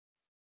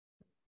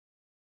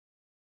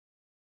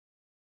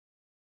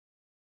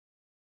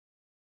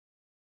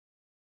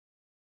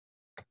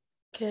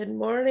Good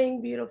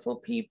morning, beautiful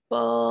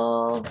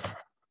people.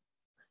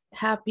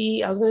 I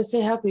was going to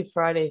say happy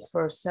Friday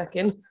for a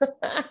second,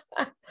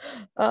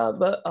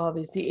 but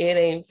obviously it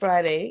ain't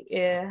Friday.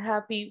 Yeah,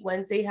 happy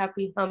Wednesday,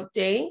 happy hump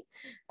day.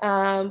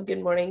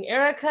 Good morning,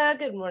 Erica.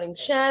 Good morning,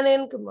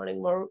 Shannon. Good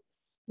morning,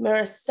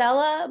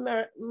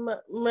 Maricela.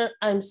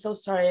 I'm so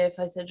sorry if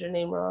I said your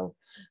name wrong.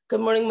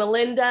 Good morning,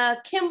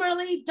 Melinda,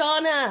 Kimberly,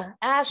 Donna,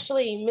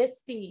 Ashley,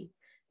 Misty.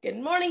 Good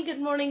morning,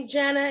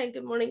 Jana, and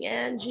good morning,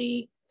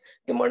 Angie.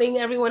 Good morning,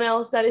 everyone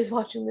else that is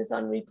watching this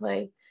on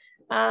replay.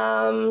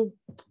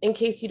 In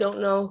case you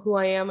don't know who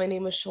I am, my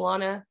name is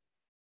Shalanna.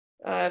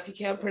 If you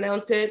can't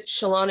pronounce it,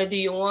 Shalanna, do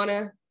you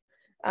wanna?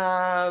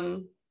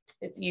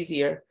 It's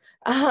easier.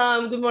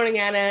 Good morning,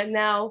 Anna.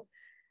 Now,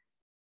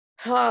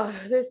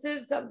 this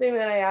is something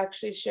that I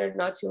actually shared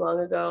not too long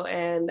ago,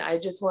 and I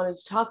just wanted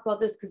to talk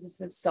about this because this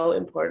is so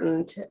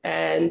important.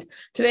 And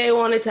today I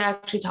wanted to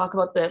actually talk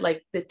about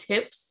the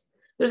tips.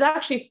 There's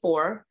actually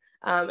 4.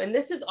 And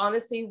this is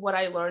honestly what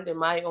I learned in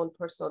my own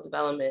personal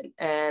development.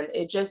 And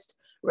it just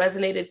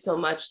resonated so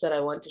much that I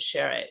want to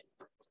share it.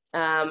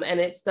 And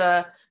it's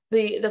the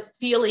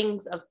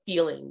feelings of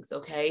feelings,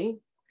 okay?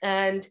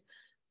 And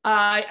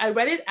I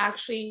read it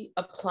actually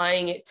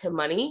applying it to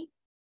money,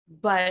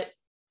 but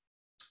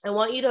I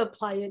want you to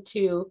apply it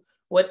to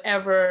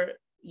whatever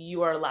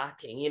you are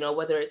lacking,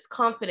 whether it's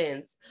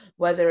confidence,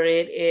 whether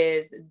it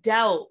is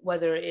doubt,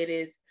 whether it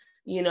is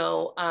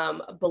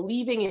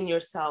believing in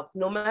yourself,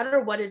 no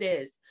matter what it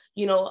is,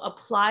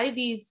 apply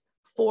these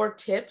 4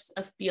 tips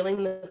of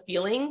feeling the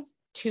feelings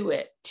to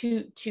it,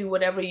 to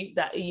whatever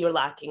that you're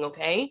lacking,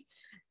 okay?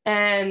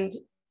 And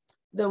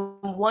the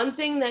one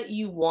thing that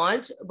you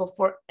want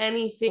before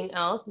anything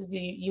else is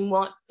you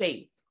want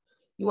faith.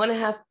 You want to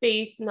have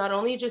faith, not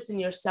only just in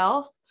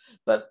yourself,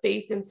 but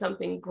faith in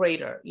something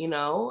greater,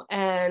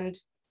 and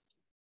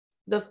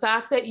the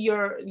fact that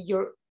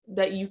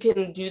that you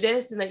can do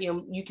this and that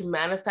you can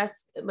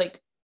manifest,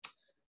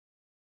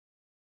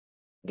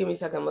 give me a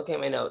second, I'm looking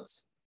at my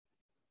notes.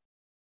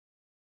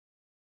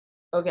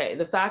 Okay,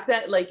 the fact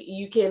that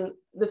you can,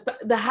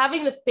 the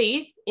having the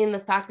faith in the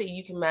fact that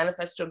you can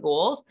manifest your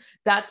goals,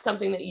 that's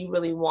something that you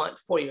really want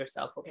for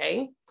yourself,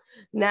 okay?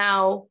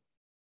 Now,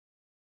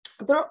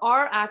 there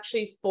are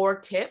actually 4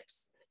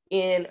 tips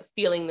in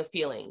feeling the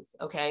feelings,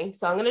 okay?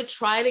 So I'm gonna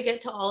try to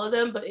get to all of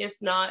them, but if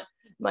not,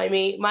 my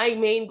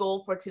main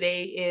goal for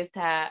today is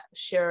to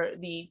share at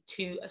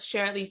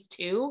least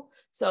 2.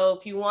 So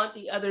if you want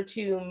the other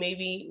 2,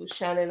 maybe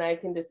Shannon and I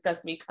can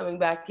discuss me coming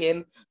back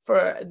in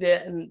for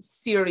the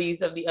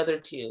series of the other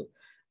 2.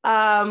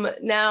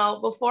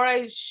 Now, before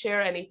I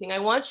share anything, I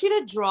want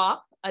you to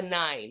drop a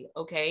 9,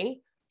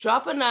 okay?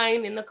 Drop a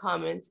 9 in the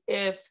comments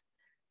if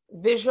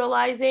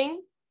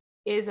visualizing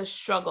is a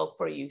struggle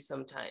for you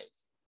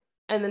sometimes.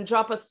 And then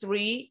drop a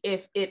 3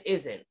 if it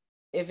isn't.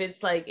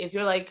 If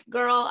you're like,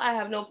 girl, I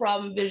have no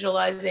problem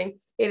visualizing,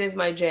 it is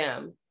my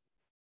jam.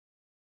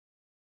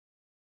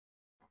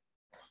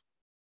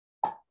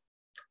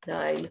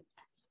 9,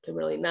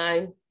 Kimberly,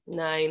 9.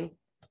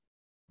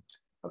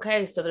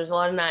 Okay, so there's a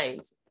lot of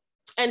 9s.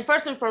 And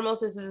first and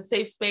foremost, this is a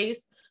safe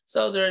space.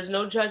 So there is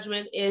no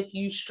judgment if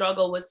you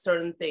struggle with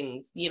certain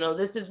things.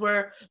 This is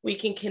where we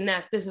can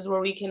connect. This is where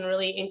we can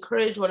really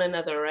encourage one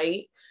another,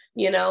 right?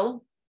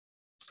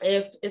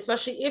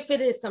 Especially if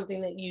it is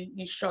something that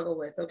you struggle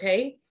with,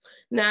 okay?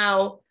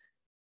 Now,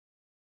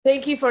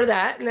 thank you for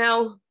that.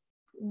 Now,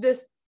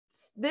 this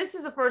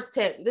is the first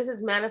tip. This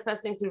is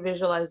manifesting through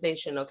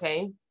visualization,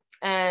 okay?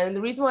 And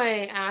the reason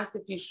why I asked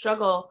if you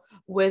struggle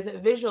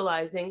with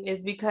visualizing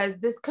is because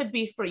this could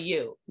be for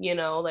you, when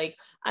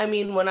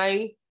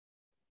I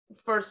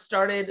first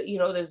started,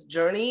 this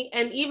journey,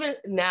 and even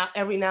now,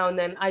 every now and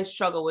then I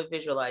struggle with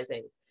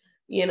visualizing,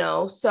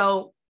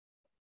 so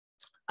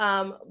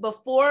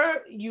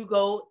before you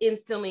go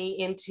instantly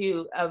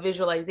into a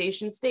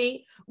visualization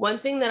state, one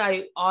thing that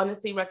I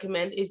honestly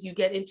recommend is you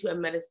get into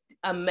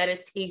a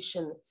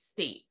meditation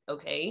state,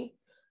 okay?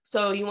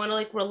 So you want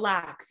to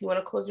relax, you want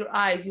to close your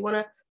eyes, you want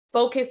to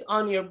focus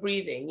on your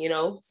breathing,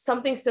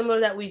 something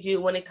similar that we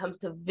do when it comes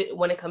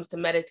to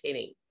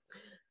meditating.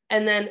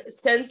 And then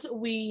since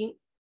we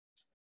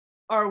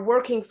are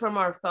working from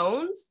our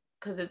phones,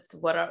 because it's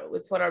what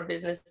our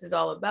business is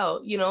all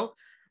about,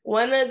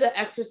 one of the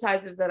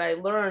exercises that I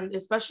learned,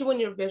 especially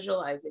when you're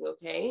visualizing,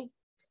 okay,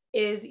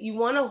 is you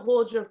want to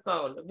hold your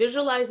phone.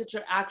 Visualize that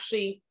you're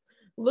actually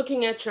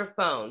looking at your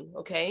phone,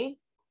 okay?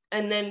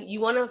 And then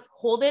you want to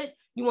hold it,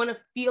 you want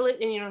to feel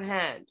it in your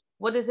hand.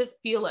 What does it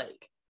feel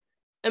like?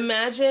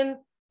 Imagine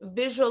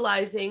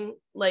visualizing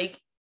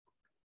like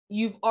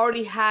you've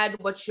already had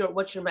what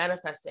you're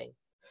manifesting.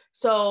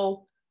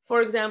 So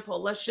for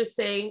example, let's just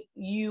say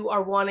you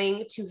are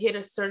wanting to hit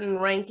a certain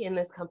rank in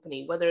this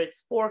company, whether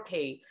it's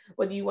 4K,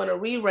 whether you want to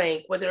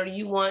re-rank, whether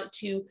you want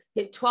to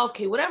hit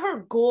 12K,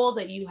 whatever goal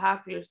that you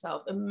have for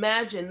yourself.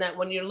 Imagine that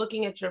when you're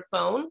looking at your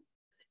phone,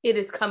 it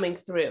is coming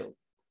through.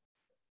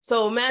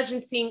 So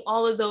imagine seeing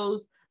all of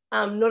those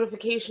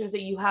notifications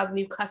that you have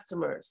new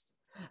customers.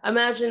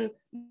 Imagine,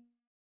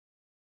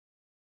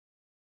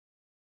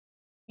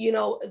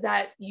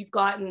 that you've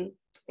gotten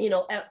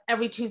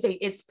every Tuesday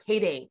it's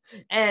payday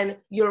and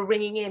you're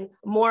bringing in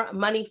more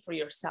money for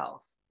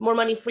yourself, more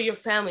money for your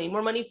family,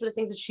 more money for the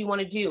things that you want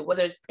to do,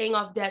 whether it's paying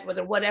off debt,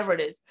 whatever it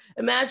is.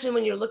 Imagine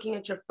when you're looking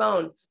at your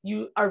phone,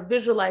 you are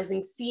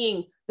visualizing,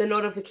 seeing the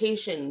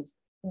notifications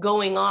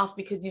going off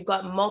because you've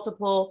got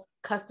multiple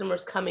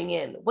customers coming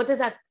in. What does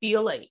that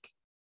feel like?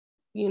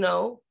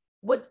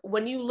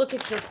 When you look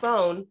at your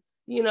phone,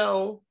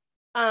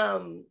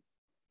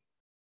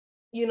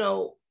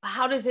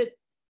 how does it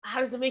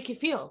make you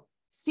feel?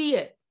 See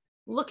it,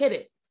 look at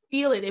it,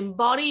 feel it,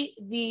 embody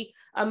the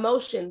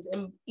emotions,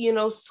 and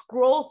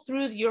scroll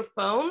through your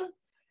phone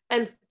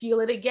and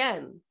feel it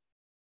again.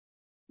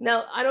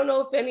 Now, I don't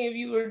know if any of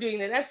you were doing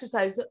that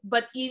exercise,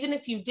 but even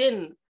if you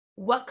didn't,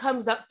 what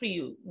comes up for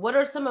you? What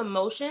are some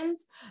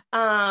emotions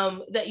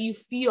that you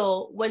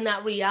feel when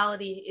that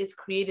reality is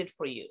created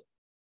for you?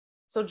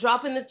 So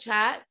drop in the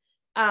chat,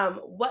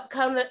 what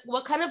kind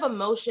of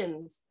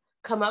emotions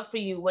come up for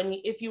you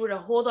if you were to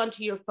hold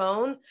onto your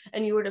phone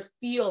and you were to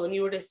feel and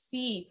you were to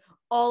see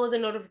all of the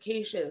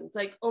notifications,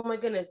 like, oh my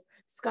goodness,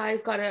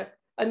 Sky's got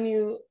a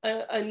new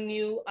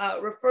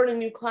referred a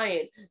new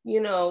client,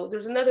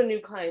 there's another new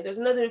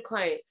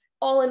client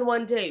all in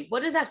one day.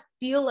 What does that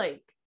feel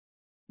like?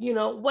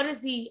 What is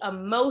the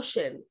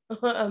emotion?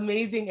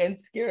 Amazing and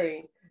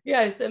scary.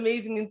 Yes,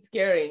 amazing and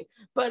scary.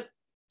 But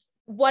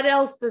what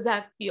else does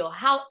that feel?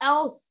 How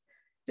else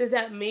does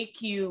that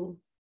make you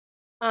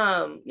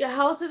how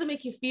else does it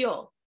make you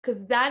feel?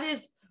 Because that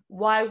is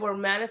why we're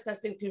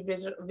manifesting through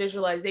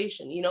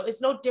visualization.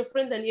 It's no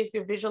different than if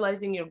you're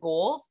visualizing your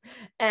goals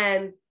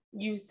and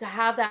you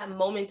have that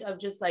moment of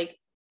just like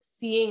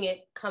seeing it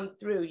come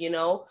through.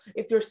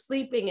 If you're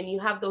sleeping and you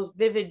have those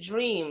vivid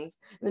dreams,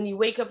 and then you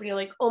wake up and you're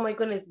like, oh my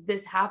goodness,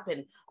 this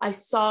happened, I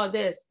saw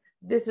this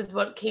is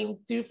what came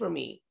through for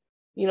me.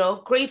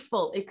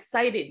 Grateful,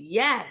 excited,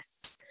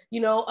 yes.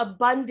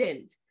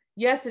 Abundant,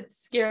 yes, it's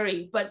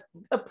scary, but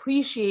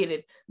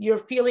appreciated. You're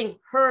feeling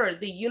heard,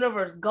 the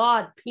universe,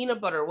 God,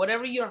 peanut butter,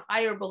 whatever your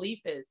higher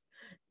belief is.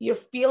 You're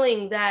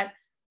feeling that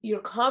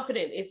you're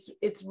confident.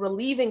 It's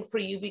relieving for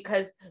you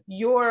because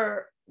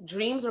your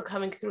dreams are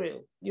coming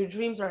through. Your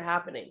dreams are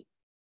happening.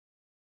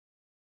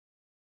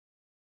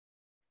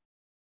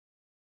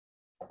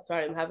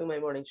 Sorry, I'm having my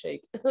morning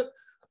shake.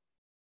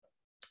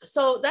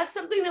 So that's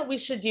something that we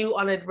should do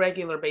on a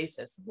regular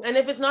basis. And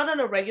if it's not on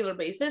a regular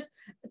basis,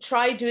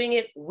 try doing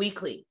it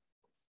weekly.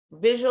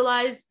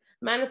 Visualize,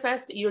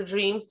 manifest your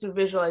dreams through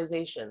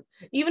visualization.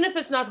 Even if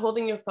it's not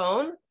holding your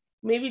phone,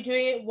 maybe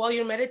doing it while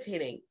you're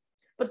meditating.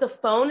 But the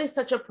phone is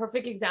such a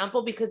perfect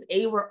example because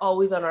we're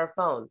always on our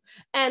phone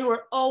and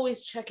we're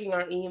always checking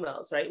our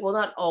emails, right? Well,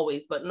 not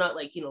always, but not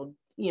like,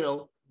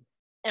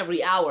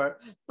 every hour.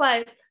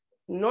 But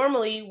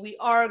normally we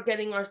are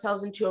getting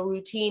ourselves into a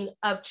routine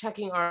of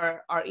checking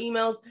our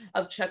emails,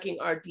 of checking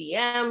our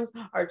DMs,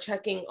 or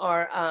checking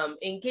our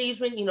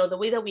engagement, the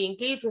way that we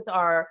engage with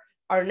our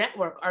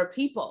network, our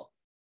people.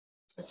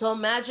 So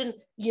imagine,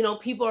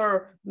 people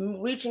are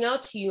reaching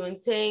out to you and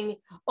saying,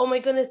 oh my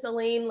goodness,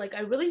 Elaine, like,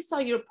 I really saw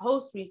your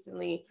post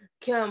recently.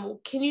 Can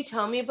you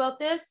tell me about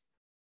this?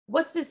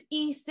 What's this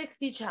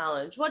E60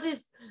 challenge? What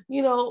is,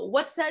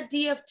 what's that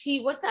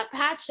DFT? What's that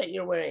patch that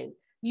you're wearing?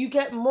 You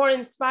get more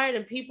inspired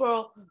and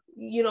people,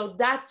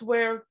 that's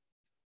where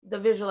the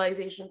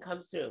visualization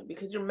comes through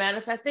because you're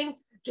manifesting,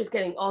 just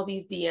getting all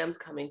these DMs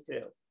coming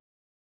through.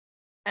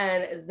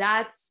 And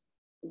that's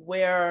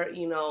where,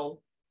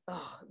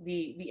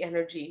 the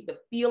energy, the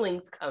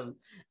feelings come,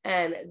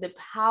 and the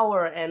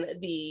power, and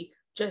the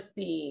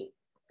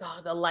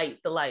light,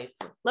 the life.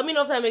 Let me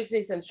know if that makes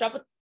any sense. Drop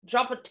a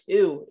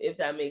 2 if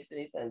that makes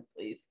any sense,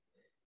 please.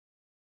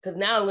 Because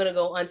now I'm going to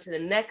go on to the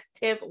next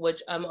tip,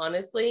 which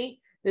honestly,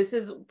 this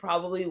is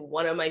probably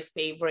one of my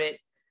favorite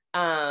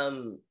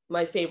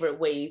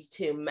ways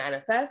to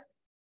manifest.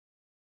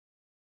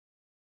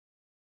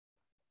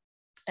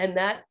 And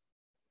that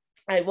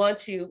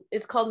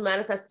it's called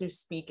manifest through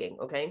speaking,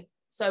 okay?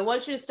 So I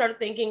want you to start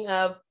thinking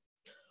of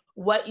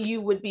what you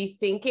would be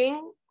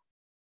thinking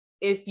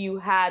if you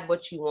had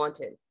what you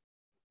wanted,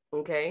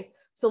 okay?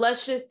 So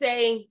let's just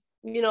say,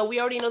 we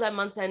already know that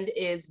month end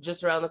is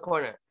just around the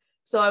corner.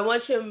 So I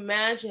want you to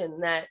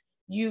imagine that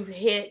you've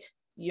hit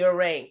your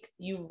rank,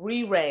 you've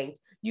re-ranked,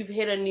 you've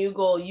hit a new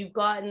goal, you've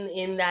gotten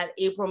in that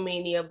April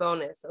Mania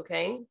bonus,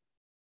 okay?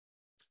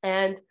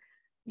 And,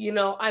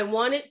 I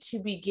want it to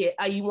begin,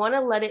 you want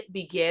to let it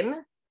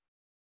begin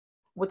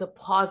with a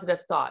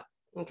positive thought,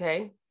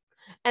 okay?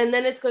 And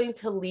then it's going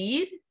to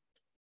lead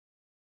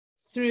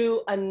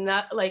through a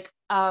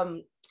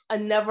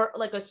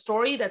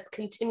story that's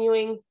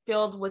continuing,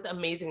 filled with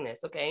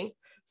amazingness, okay?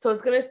 So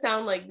it's going to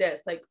sound like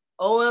this, like,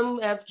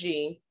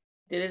 OMFG,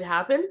 did it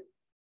happen?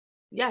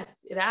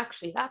 Yes, it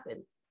actually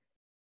happened.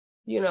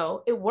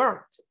 It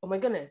worked. Oh my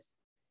goodness.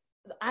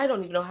 I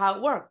don't even know how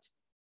it worked,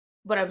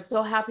 but I'm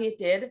so happy it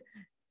did.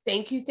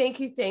 Thank you,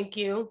 thank you, thank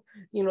you.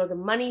 The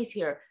money's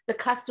here, the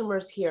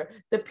customers here,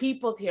 the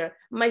people's here,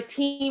 my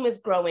team is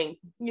growing,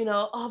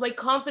 my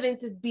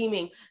confidence is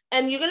beaming.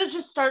 And you're going to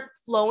just start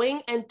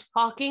flowing and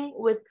talking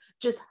with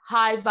just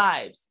high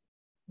vibes.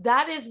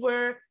 That is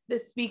where the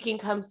speaking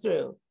comes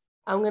through.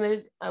 I'm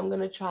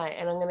gonna try,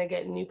 and I'm gonna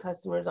get new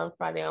customers on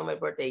Friday on my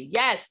birthday.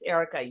 Yes,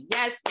 Erica.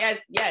 Yes, yes,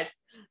 yes.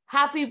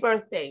 Happy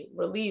birthday.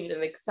 Relieved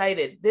and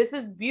excited. This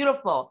is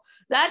beautiful.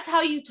 That's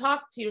how you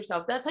talk to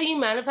yourself. That's how you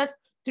manifest,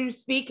 through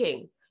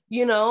speaking,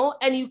 you know,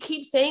 and you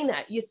keep saying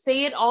that. You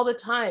say it all the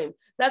time.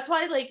 That's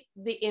why, like,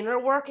 the inner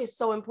work is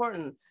so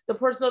important. The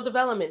personal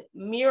development,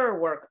 mirror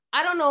work.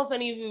 I don't know if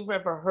any of you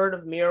have ever heard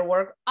of mirror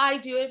work. I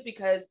do it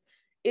because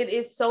it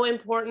is so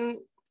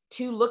important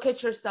to look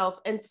at yourself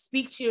and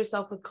speak to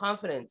yourself with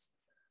confidence,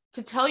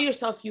 to tell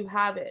yourself you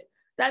have it.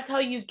 That's how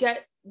you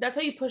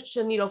push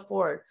the needle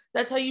forward.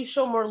 That's how you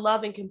show more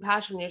love and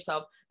compassion in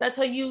yourself. That's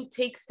how you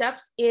take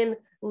steps in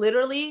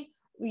literally,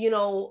 you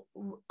know,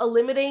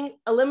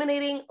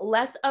 eliminating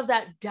less of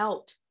that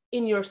doubt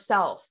in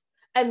yourself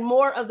and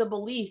more of the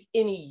belief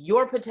in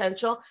your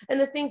potential and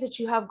the things that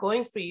you have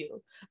going for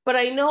you. But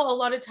I know a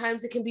lot of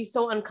times it can be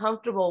so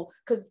uncomfortable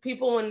because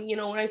people, when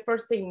I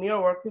first say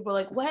mirror work, people are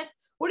like, what?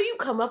 Where do you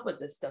come up with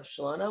this stuff,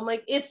 Shalanna? I'm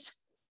like,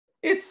 it's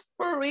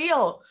for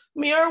real.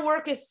 Mirror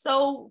work is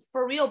so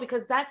for real,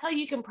 because that's how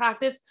you can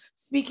practice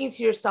speaking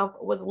to yourself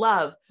with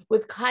love,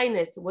 with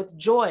kindness, with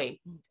joy.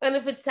 And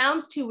if it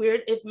sounds too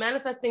weird, if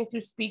manifesting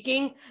through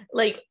speaking,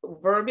 like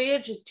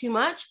verbiage, is too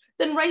much,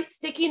 then write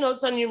sticky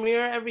notes on your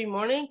mirror every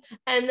morning,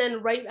 and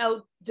then write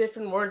out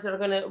different words that are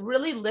going to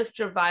really lift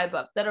your vibe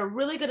up, that are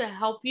really going to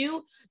help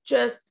you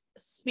just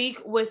speak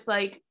with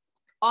like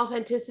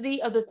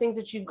authenticity of the things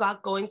that you've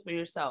got going for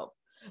yourself.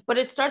 But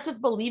it starts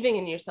with believing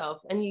in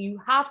yourself, and you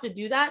have to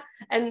do that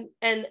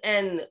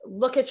and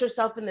look at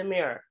yourself in the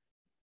mirror,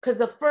 because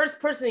the first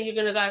person that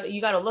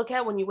you got to look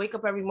at when you wake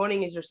up every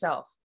morning is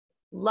yourself.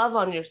 Love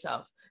on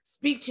yourself.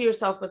 Speak to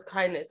yourself with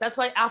kindness. That's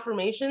why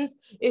affirmations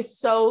is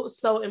so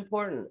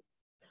important.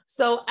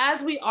 So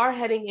as we are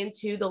heading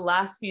into the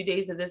last few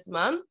days of this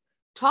month,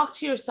 talk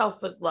to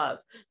yourself with love.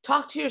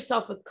 Talk to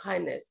yourself with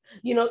kindness.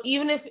 You know,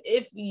 even if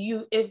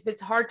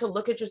it's hard to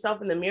look at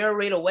yourself in the mirror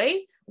right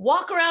away,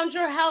 walk around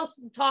your house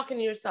talking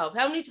to yourself.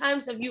 How many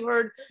times have you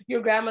heard your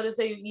grandmother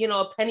say, you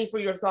know, a penny for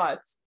your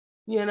thoughts?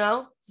 You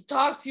know, so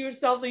talk to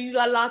yourself that you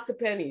got lots of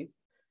pennies,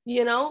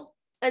 you know,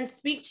 and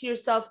speak to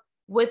yourself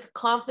with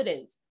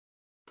confidence,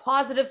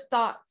 positive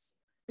thoughts.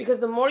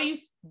 Because the more you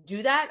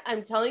do that,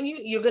 I'm telling you,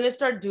 you're going to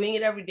start doing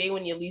it every day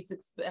when you least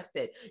expect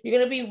it. You're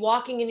going to be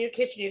walking in your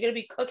kitchen. You're going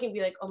to be cooking,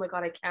 be like, oh my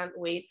God, I can't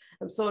wait.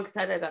 I'm so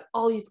excited. I got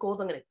all these goals.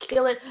 I'm going to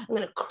kill it. I'm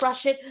going to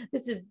crush it.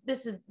 This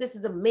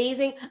is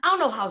amazing. I don't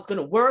know how it's going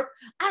to work.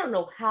 I don't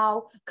know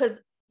how,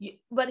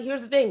 but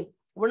here's the thing.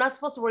 We're not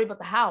supposed to worry about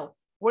the how.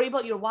 Worry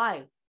about your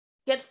why.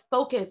 Get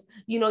focused.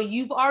 You know,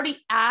 you've already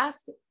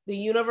asked the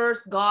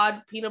universe,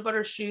 God, peanut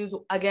butter shoes,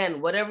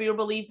 again, whatever your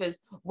belief is,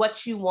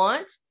 what you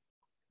want.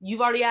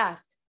 You've already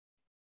asked.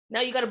 Now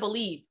you got to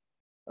believe,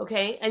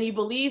 okay? And you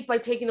believe by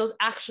taking those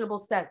actionable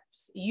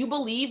steps. You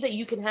believe that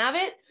you can have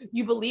it.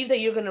 You believe that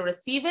you're going to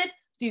receive it.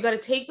 So you got to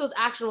take those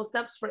actionable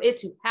steps for it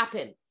to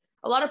happen.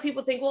 A lot of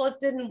people think, well, it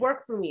didn't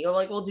work for me. Or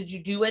like, well, did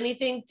you do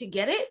anything to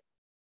get it?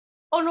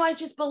 Oh no, I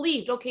just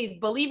believed. Okay,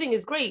 believing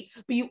is great,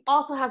 but you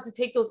also have to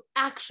take those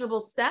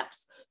actionable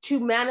steps to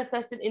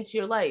manifest it into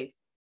your life.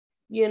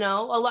 You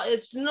know,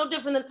 it's no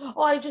different than,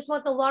 oh, I just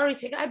want the lottery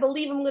ticket. I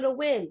believe I'm going to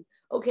win.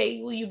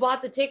 Okay, well, you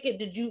bought the ticket.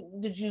 Did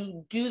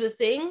you do the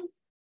things?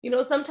 You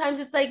know, sometimes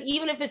it's like,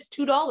 even if it's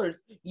 $2,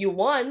 you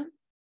won.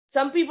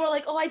 Some people are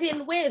like, oh, I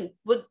didn't win,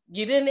 but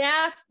you didn't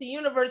ask the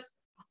universe,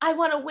 I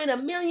want to win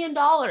 $1 million.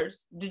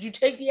 Did you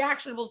take the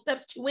actionable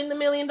steps to win the $1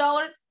 million?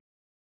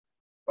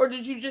 Or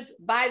did you just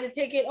buy the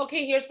ticket?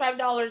 Okay, here's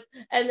 $5,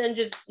 and then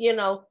just, you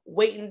know,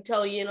 wait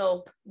until, you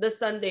know, the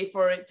Sunday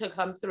for it to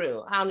come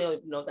through. I don't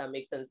even know if that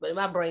makes sense, but in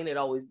my brain, it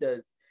always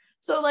does.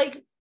 So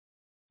like,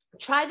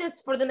 try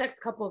this for the next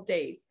couple of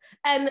days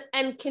and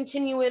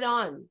continue it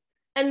on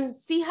and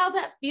see how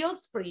that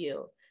feels for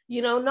you.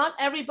 You know, not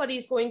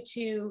everybody's going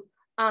to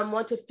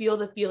want to feel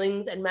the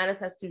feelings and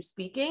manifest through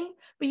speaking,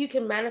 but you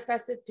can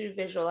manifest it through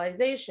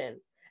visualization.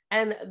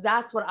 And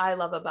that's what I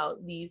love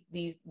about these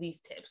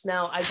tips.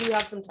 Now, I do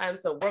have some time,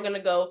 so we're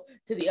gonna go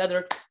to the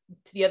other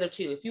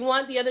two. If you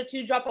want the other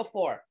two, drop a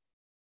 4.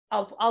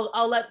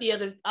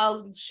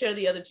 I'll share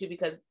the other two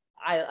because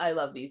I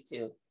love these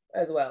two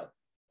as well.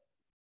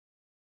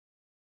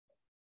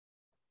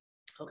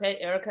 Okay,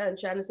 Erica and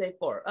Shannon say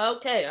 4.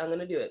 Okay, I'm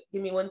gonna do it.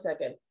 Give me 1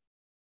 second.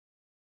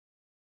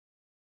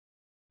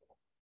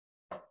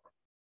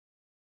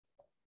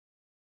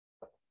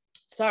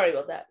 Sorry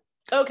about that.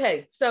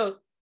 Okay, so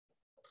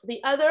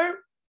the other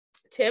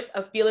tip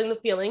of feeling the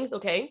feelings,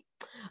 okay,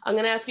 I'm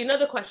going to ask you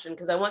another question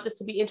because I want this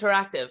to be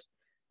interactive.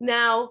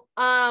 Now,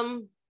 how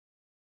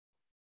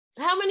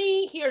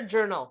many here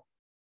journal?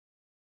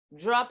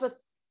 Drop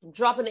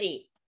an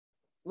 8.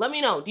 Let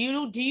me know. Do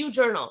you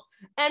journal?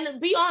 And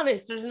be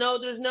honest. There's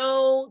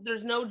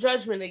no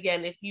judgment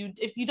again. If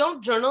you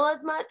don't journal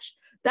as much,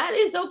 that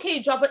is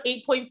okay. Drop an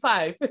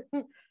 8.5.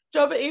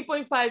 Drop an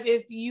 8.5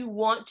 if you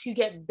want to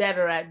get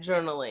better at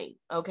journaling.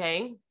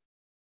 Okay.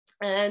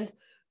 And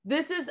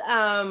This is,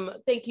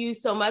 thank you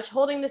so much.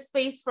 Holding the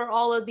space for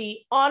all of the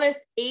honest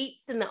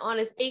 8s and the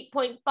honest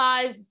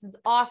 8.5s. This is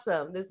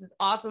awesome. This is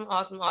awesome,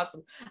 awesome,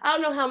 awesome. I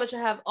don't know how much I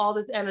have all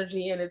this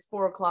energy and it's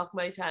 4 o'clock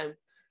my time.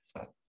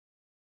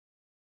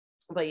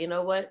 But you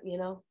know what?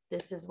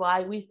 This is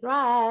why we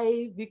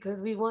thrive, because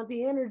we want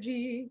the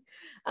energy.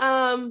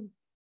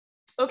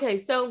 Okay,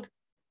 so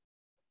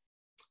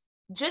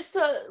just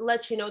to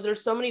let you know,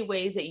 there's so many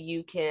ways that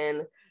you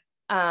can,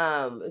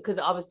 because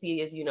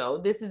obviously, as you know,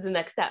 this is the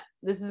next step.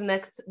 This is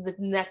the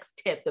next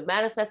tip, the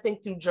manifesting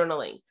through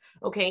journaling.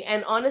 Okay.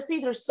 And honestly,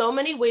 there's so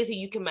many ways that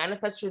you can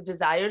manifest your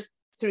desires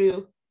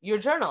through your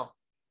journal,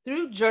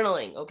 through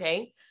journaling.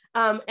 Okay.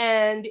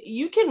 And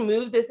you can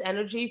move this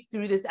energy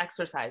through this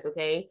exercise.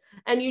 Okay.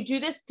 And you do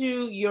this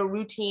through your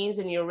routines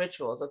and your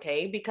rituals.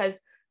 Okay.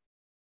 Because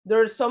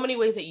there's so many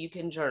ways that you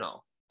can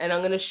journal. And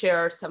I'm going to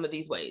share some of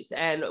these ways.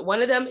 And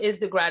one of them is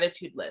the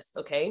gratitude list.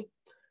 Okay.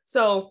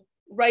 So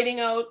writing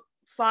out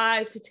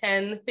 5 to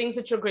 10 things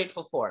that you're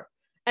grateful for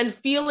and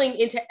feeling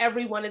into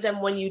every one of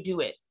them when you do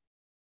it.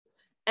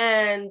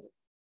 And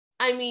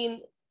I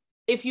mean,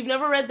 if you've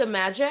never read The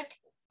Magic,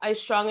 I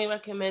strongly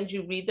recommend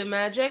you read The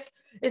Magic,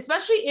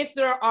 especially if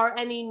there are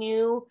any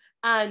new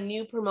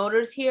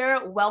promoters here.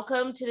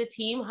 Welcome to the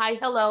team. Hi,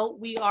 hello.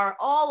 We are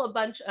all a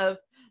bunch of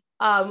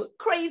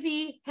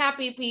crazy,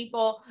 happy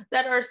people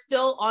that are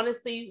still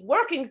honestly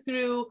working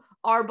through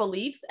our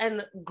beliefs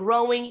and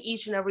growing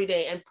each and every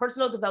day. And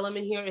personal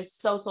development here is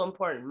so, so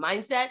important.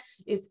 Mindset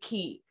is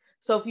key.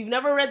 So if you've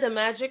never read The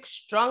Magic,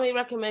 strongly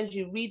recommend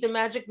you read The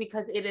Magic,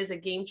 because it is a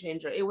game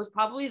changer. It was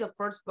probably the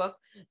first book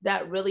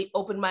that really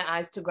opened my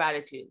eyes to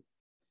gratitude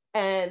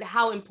and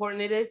how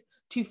important it is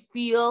to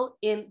feel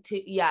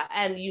into,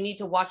 and you need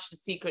to watch The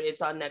Secret.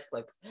 It's on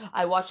Netflix.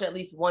 I watch it at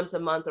least once a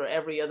month or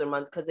every other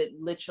month, because it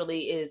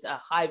literally is a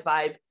high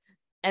vibe,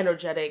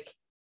 energetic,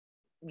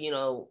 I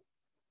don't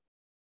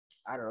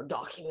know,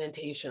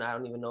 documentation. I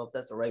don't even know if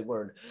that's the right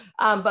word.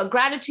 But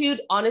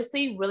gratitude,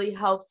 honestly, really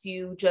helps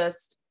you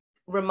just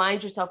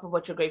remind yourself of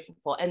what you're grateful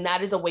for. And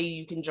that is a way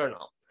you can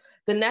journal.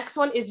 The next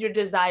one is your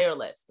desire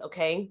list.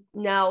 Okay.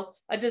 Now,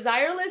 a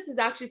desire list is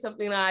actually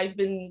something that I've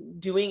been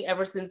doing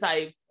ever since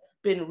I've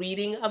been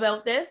reading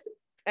about this.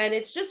 And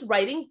it's just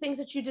writing things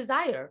that you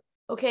desire.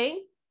 Okay.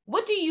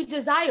 What do you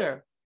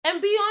desire? And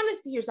be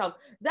honest to yourself.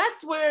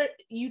 That's where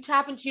you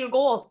tap into your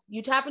goals.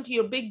 You tap into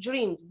your big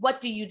dreams.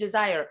 What do you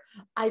desire?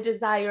 I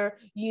desire,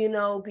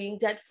 being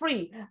debt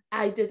free.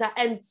 I desire,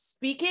 and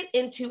speak it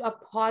into a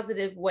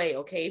positive way.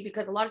 Okay.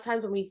 Because a lot of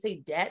times when we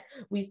say debt,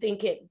 we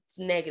think it's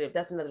negative.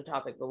 That's another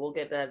topic, but we'll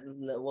get that.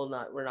 We're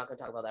not going to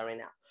talk about that right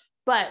now.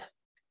 But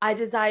I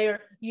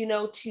desire,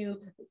 to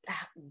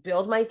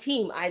build my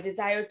team. I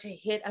desire to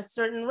hit a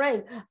certain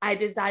rank. I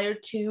desire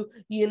to,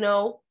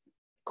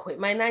 quit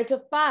my 9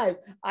 to 5.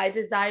 I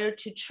desire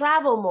to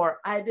travel more.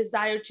 I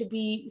desire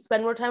to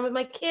spend more time with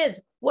my kids.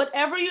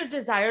 Whatever your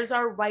desires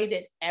are, write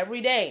it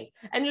every day.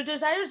 And your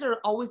desires are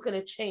always going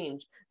to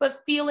change, but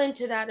feel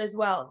into that as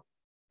well.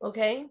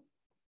 Okay.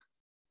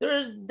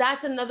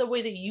 That's another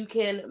way that you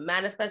can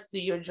manifest through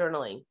your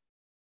journaling.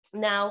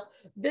 Now,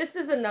 this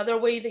is another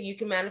way that you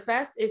can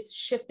manifest, is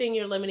shifting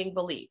your limiting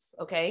beliefs.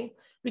 Okay.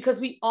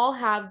 Because we all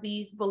have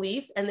these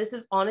beliefs, and this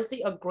is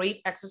honestly a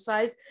great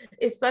exercise,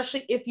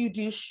 especially if you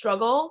do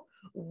struggle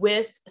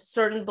with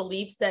certain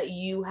beliefs that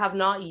you have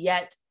not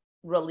yet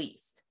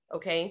released.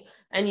 Okay.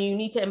 And you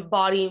need to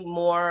embody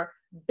more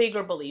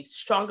bigger beliefs,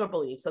 stronger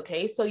beliefs.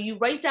 Okay. So you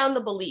write down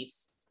the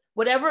beliefs,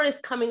 whatever is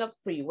coming up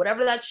for you,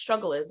 whatever that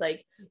struggle is.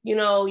 Like,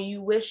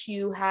 you wish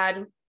you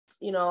had,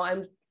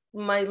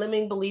 my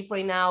limiting belief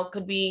right now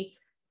could be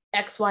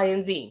X, Y,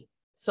 and Z.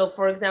 So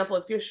for example,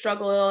 if you're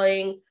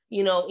struggling,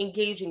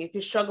 engaging, if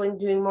you're struggling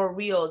doing more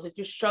reels, if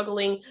you're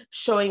struggling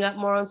showing up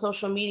more on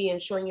social media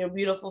and showing your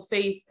beautiful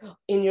face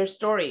in your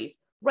stories,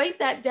 write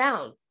that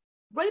down.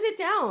 Write it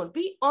down.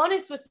 Be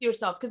honest with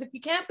yourself. Because if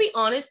you can't be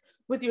honest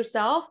with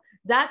yourself,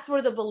 that's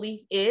where the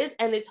belief is.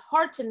 And it's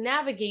hard to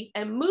navigate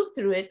and move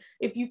through it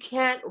if you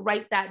can't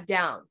write that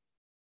down.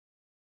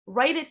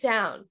 Write it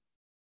down.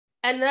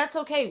 And that's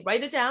okay.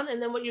 Write it down.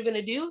 And then what you're going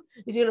to do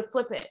is you're going to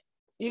flip it.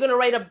 You're going to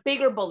write a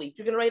bigger belief.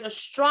 You're going to write a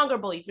stronger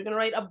belief. You're going to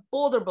write a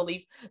bolder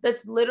belief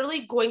that's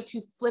literally going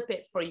to flip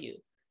it for you.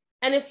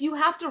 And if you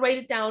have to write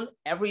it down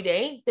every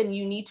day, then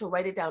you need to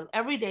write it down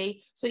every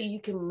day so you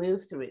can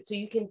move through it. So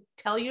you can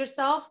tell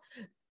yourself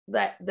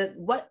that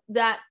what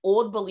that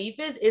old belief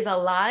is a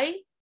lie,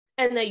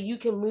 and that you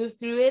can move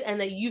through it, and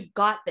that you've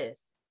got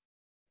this.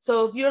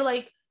 So if you're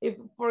like,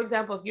 for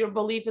example, if your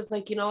belief is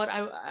like,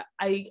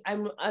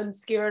 I'm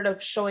scared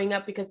of showing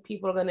up because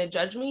people are going to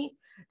judge me,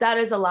 that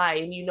is a lie.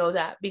 And you know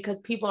that, because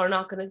people are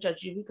not going to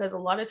judge you, because a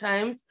lot of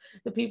times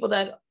the people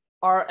that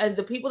are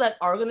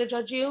going to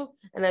judge you,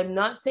 and I'm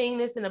not saying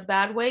this in a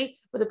bad way,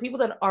 but the people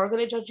that are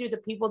going to judge you, the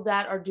people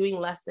that are doing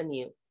less than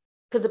you,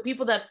 because the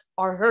people that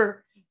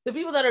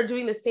are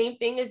doing the same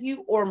thing as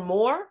you or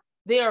more,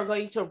 they are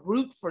going to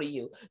root for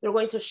you. They're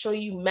going to show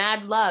you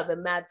mad love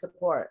and mad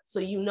support. So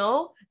you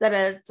know that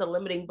it's a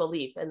limiting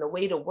belief. And the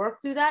way to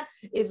work through that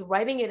is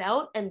writing it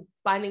out and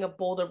finding a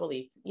bolder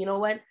belief. You know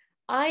what?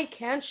 I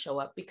can show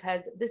up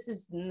because this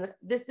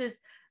is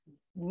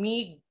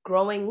me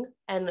growing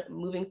and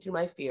moving through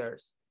my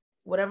fears.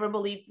 Whatever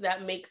belief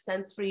that makes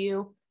sense for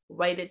you,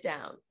 write it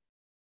down.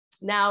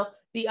 Now,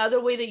 the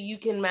other way that you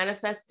can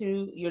manifest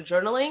through your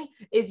journaling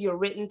is your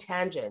written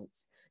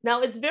tangents.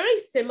 Now, it's very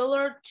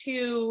similar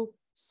to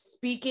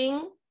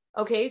speaking,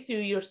 okay, through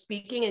your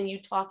speaking and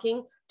you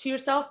talking to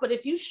yourself. But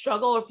if you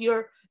struggle, or if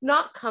you're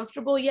not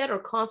comfortable yet or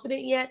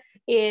confident yet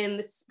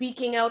in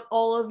speaking out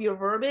all of your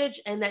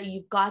verbiage and that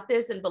you've got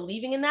this and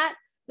believing in that,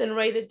 then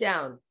write it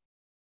down.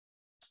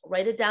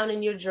 Write it down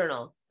in your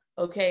journal,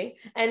 okay?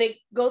 And it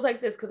goes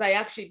like this, because I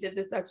actually did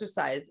this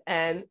exercise,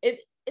 and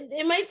it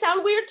might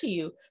sound weird to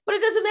you, but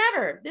it doesn't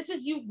matter. This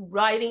is you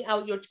writing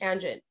out your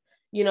tangent.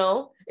 You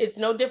know, it's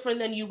no different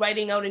than you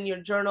writing out in your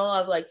journal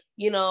of like,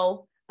 you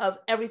know, of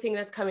everything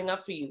that's coming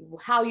up for you,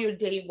 how your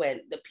day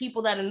went, the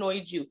people that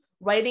annoyed you,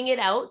 writing it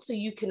out so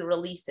you can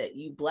release it.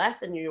 You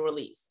bless and you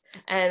release.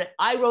 And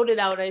I wrote it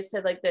out and I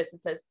said like this,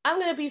 it says, I'm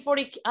going to be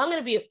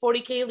a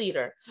 40K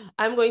leader.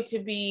 I'm going to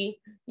be,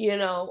 you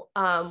know,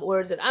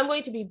 where is it? I'm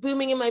going to be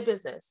booming in my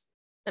business,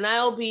 and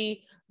I'll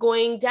be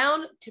going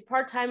down to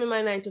part-time in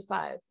my 9 to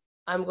 5.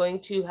 I'm going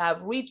to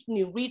have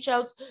new reach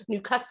outs, new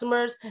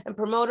customers and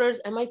promoters,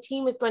 and my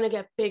team is going to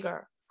get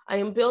bigger. I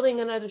am building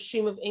another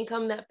stream of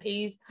income that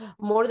pays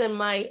more than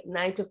my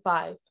 9 to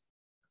 5.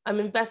 I'm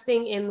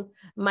investing in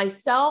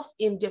myself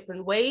in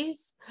different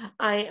ways.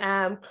 I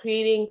am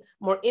creating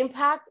more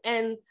impact,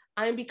 and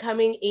I'm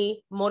becoming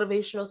a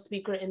motivational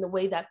speaker in the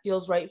way that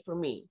feels right for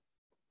me.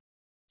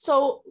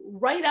 So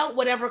write out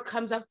whatever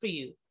comes up for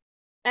you.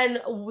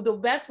 And the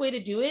best way to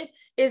do it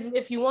is,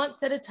 if you want,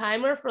 set a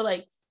timer for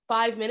like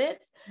 5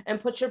 minutes and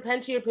put your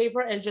pen to your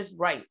paper and just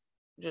write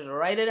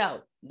it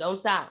out. Don't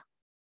stop.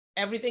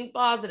 Everything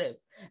positive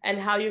and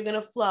how you're going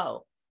to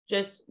flow.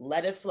 Just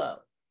let it flow.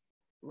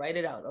 Write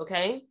it out.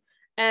 Okay.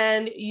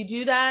 And you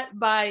do that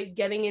by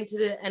getting into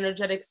the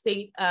energetic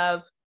state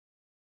of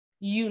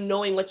you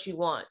knowing what you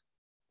want.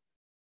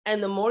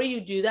 And the more you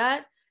do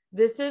that,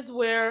 this is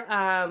where,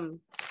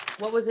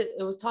 what was it?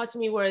 It was taught to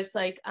me where it's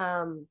like,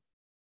 I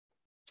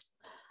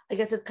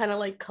guess it's kind of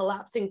like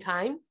collapsing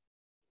time.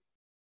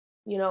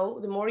 You know,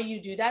 the more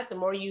you do that, the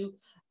more you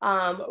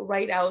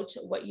write out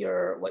what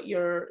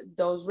your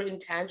those written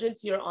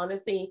tangents, you're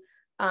honestly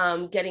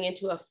getting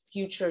into a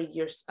future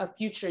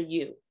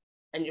you,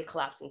 and you're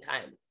collapsing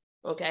time.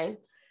 Okay.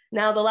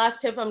 Now, the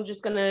last tip I'm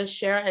just going to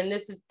share, and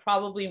this is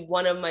probably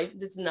one of my,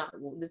 this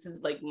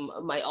is like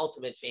my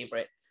ultimate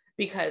favorite,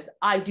 because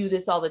I do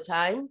this all the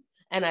time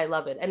and I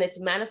love it. And it's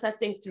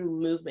manifesting through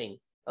moving.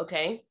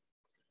 Okay.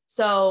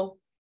 So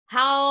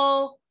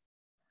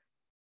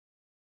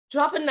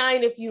drop a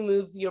 9 if you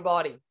move your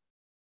body.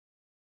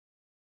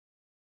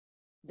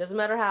 Doesn't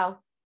matter how,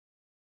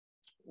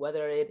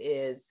 whether it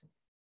is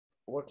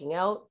working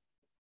out,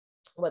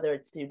 whether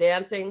it's through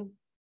dancing,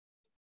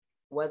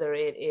 whether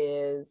it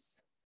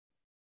is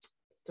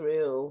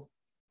through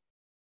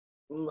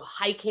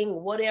hiking,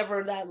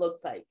 whatever that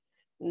looks like.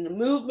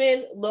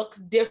 Movement looks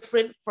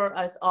different for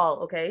us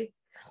all, okay?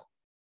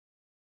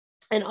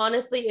 And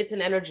honestly, it's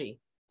an energy.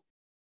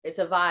 It's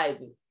a vibe.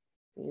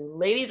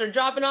 Ladies are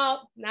dropping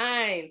off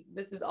 9s.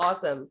 This is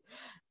awesome.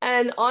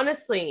 And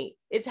honestly,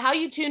 it's how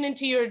you tune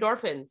into your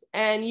endorphins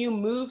and you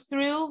move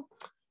through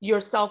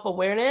your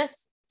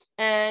self-awareness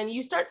and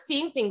you start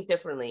seeing things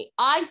differently.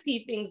 I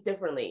see things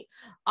differently.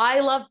 I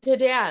love to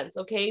dance,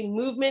 okay?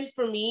 Movement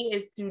for me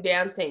is through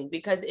dancing,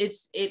 because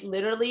it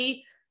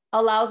literally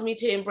allows me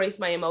to embrace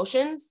my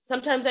emotions.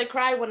 Sometimes I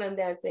cry when I'm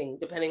dancing,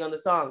 depending on the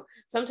song.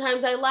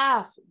 Sometimes I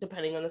laugh,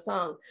 depending on the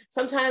song.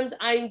 Sometimes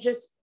I'm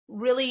just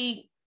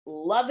really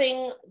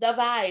loving the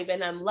vibe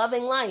and I'm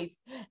loving life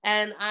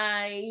and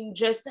I'm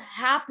just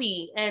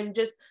happy and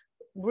just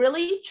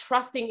really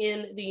trusting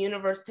in the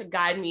universe to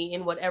guide me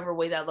in whatever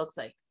way that looks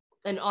like.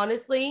 And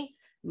honestly,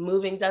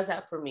 moving does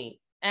that for me.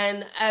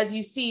 And as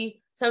you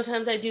see,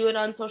 sometimes I do it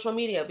on social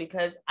media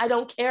because I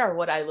don't care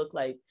what I look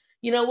like.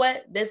 You know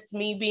what? That's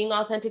me being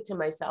authentic to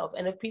myself.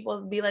 And if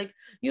people be like,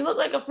 you look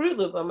like a Fruit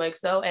Loop, I'm like,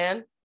 so,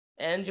 and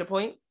your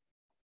point?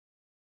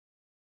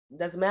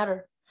 Doesn't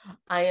matter.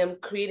 I am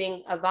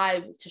creating a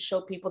vibe to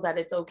show people that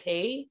it's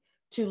okay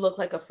to look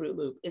like a Fruit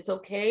Loop. It's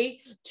okay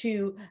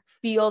to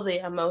feel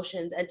the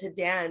emotions and to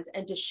dance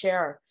and to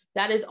share.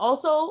 That is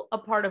also a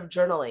part of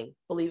journaling,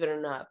 believe it or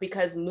not,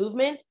 because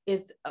movement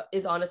is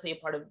honestly a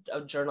part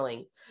of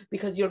journaling,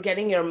 because you're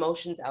getting your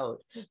emotions out.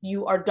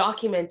 You are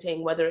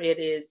documenting, whether it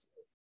is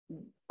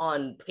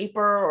on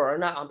paper or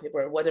not on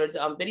paper, whether it's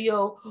on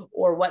video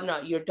or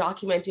whatnot, you're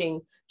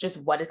documenting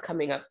just what is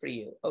coming up for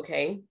you,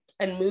 okay?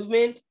 And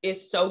movement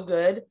is so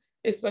good,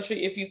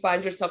 especially if you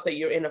find yourself that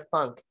you're in a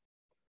funk.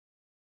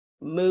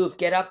 Move,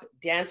 get up,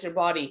 dance your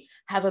body,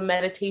 have a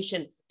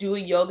meditation, do a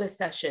yoga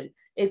session.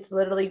 It's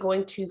literally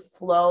going to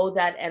flow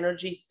that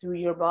energy through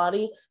your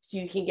body so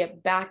you can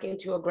get back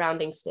into a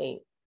grounding state.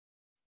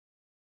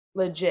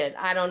 Legit,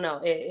 I don't know.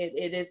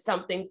 It is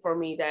something for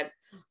me that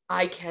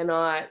I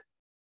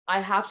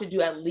have to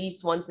do at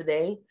least once a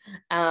day,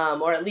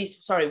 or at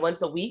least,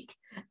 once a week.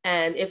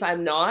 And if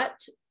I'm not,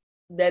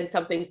 then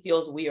something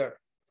feels weird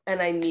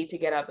and I need to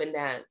get up and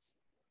dance.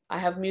 I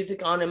have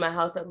music on in my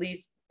house at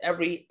least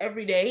every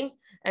day,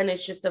 and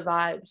it's just a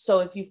vibe. So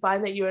if you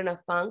find that you're in a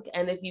funk,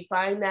 and if you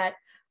find that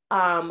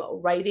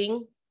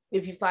writing,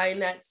 if you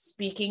find that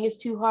speaking is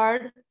too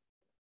hard,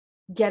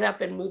 get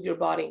up and move your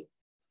body.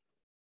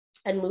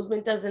 And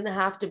movement doesn't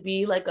have to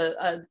be like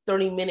a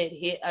 30-minute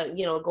hit,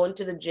 going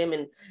to the gym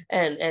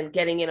and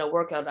getting in a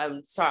workout.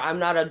 I'm sorry, I'm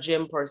not a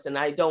gym person.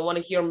 I don't want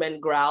to hear men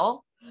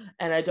growl,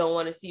 and I don't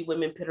want to see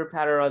women pitter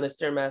patter on the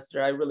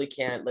Stairmaster. I really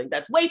can't. Like,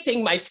 that's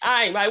wasting my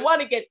time. I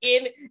want to get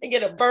in and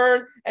get a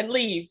burn and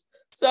leave.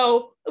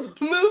 So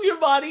move your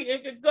body.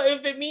 If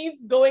it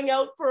means going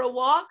out for a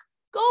walk,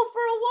 go for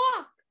a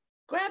walk.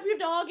 Grab your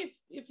dog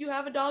if you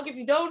have a dog. If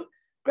you don't,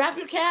 grab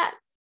your cat,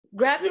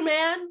 grab your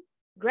man,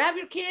 grab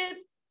your kid,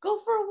 go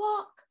for a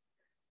walk,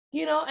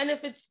 and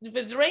if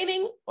it's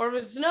raining or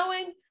if it's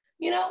snowing,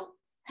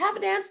 have a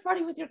dance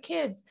party with your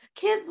kids.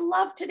 Kids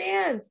love to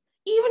dance.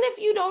 Even if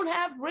you don't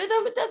have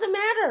rhythm, it doesn't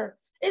matter.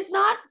 It's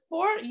not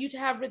for you to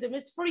have rhythm.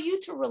 It's for you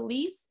to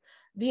release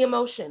the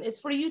emotion. It's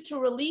for you to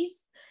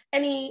release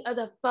any of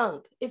the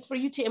funk. It's for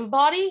you to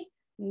embody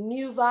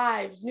new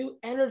vibes, new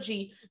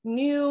energy,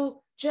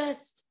 new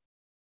just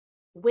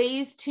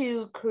ways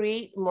to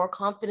create more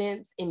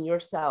confidence in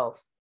yourself.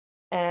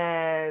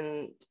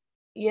 And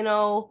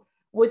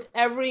with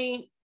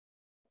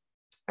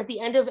at the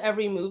end of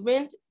every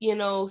movement,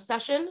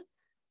 session,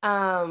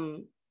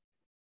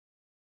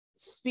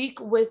 speak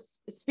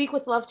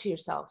with love to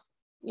yourself,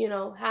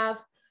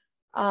 have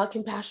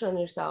compassion on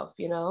yourself,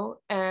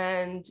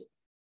 and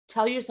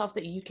tell yourself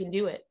that you can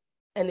do it.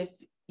 And if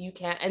you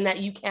can, and that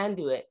you can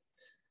do it,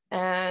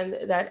 and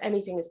that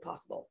anything is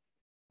possible.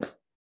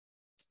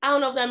 I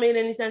don't know if that made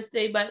any sense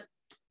today, but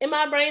in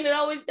my brain, it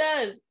always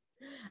does.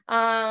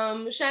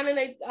 Shannon,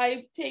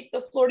 I take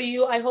the floor to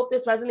you. I hope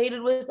this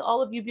resonated with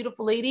all of you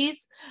beautiful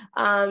ladies.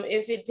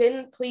 If it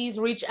didn't, please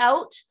reach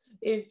out.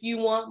 If you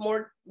want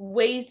more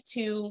ways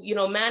to,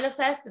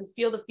 manifest and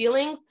feel the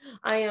feelings,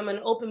 I am an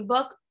open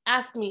book.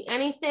 Ask me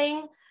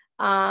anything.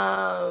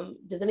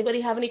 Does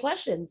anybody have any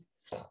questions?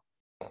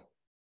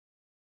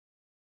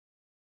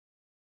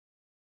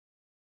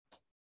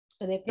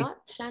 And if not,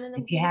 Shannon.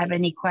 If you have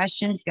any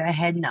questions, go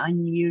ahead and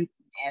unmute,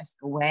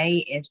 ask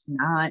away. If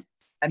not,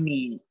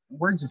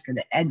 we're just going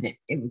to end it.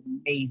 It was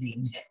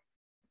amazing.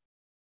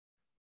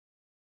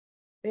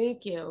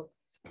 Thank you.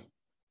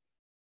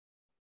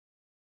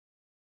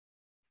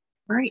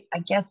 All right. I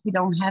guess we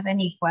don't have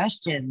any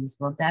questions.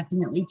 We'll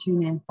definitely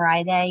tune in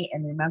Friday.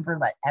 And remember,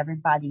 let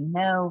everybody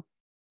know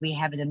we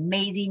have an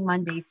amazing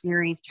Monday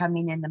series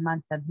coming in the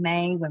month of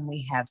May when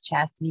we have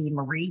Chastity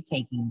Marie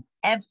taking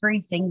every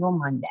single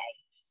Monday.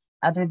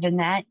 Other than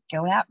that,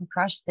 go out and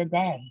crush the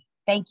day.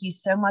 Thank you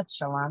so much,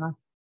 Shalanna.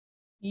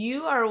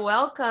 You are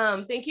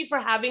welcome. Thank you for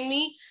having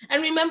me.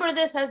 And remember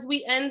this as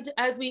we end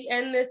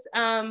this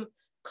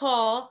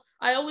call.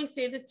 I always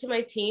say this to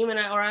my team, and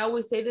I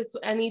always say this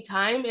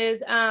anytime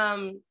is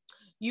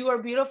you are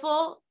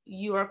beautiful,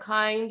 you are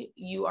kind,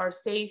 you are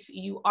safe,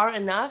 you are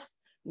enough.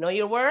 Know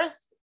your worth.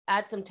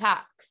 Add some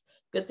tax.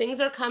 Good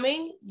things are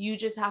coming. You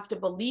just have to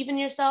believe in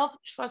yourself,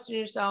 trust in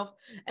yourself,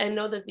 and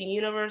know that the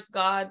universe,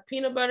 God,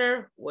 peanut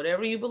butter,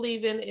 whatever you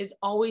believe in, is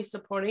always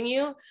supporting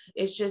you.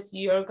 It's just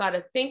you've got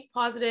to think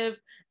positive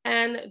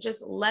and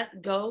just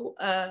let go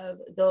of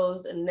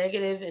those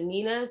negative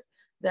Ninas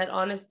that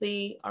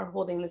honestly are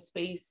holding the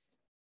space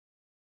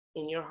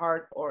in your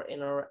heart or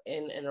in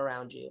and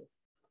around you.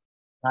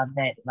 Love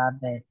it. Love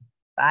it.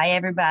 Bye,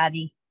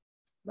 everybody.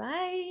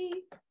 Bye.